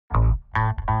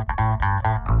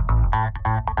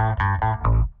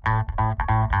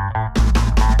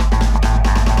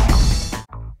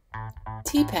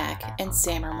TPACK and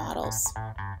SAMR models.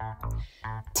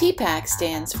 TPACK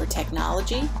stands for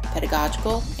Technology,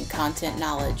 Pedagogical, and Content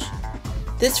Knowledge.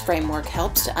 This framework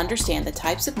helps to understand the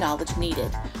types of knowledge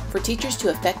needed for teachers to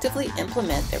effectively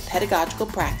implement their pedagogical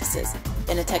practices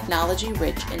in a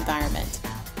technology-rich environment.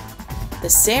 The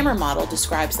SAMR model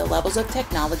describes the levels of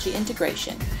technology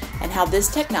integration and how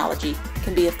this technology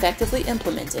can be effectively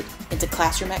implemented into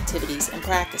classroom activities and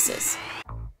practices.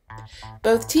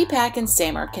 Both TPACK and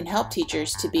SAMR can help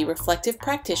teachers to be reflective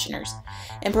practitioners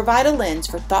and provide a lens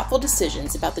for thoughtful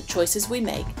decisions about the choices we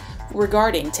make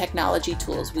regarding technology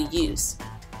tools we use.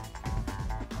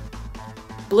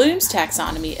 Bloom's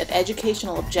taxonomy of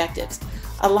educational objectives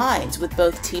aligns with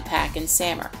both TPACK and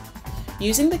SAMR.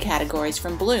 Using the categories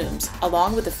from Bloom's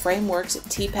along with the frameworks of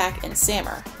TPACK and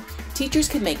SAMR, teachers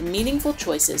can make meaningful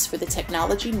choices for the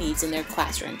technology needs in their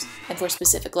classrooms and for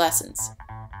specific lessons.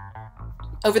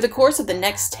 Over the course of the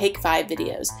next Take 5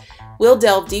 videos, we'll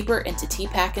delve deeper into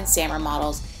TPACK and SAMR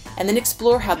models and then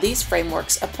explore how these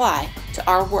frameworks apply to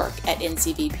our work at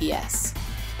NCVPS.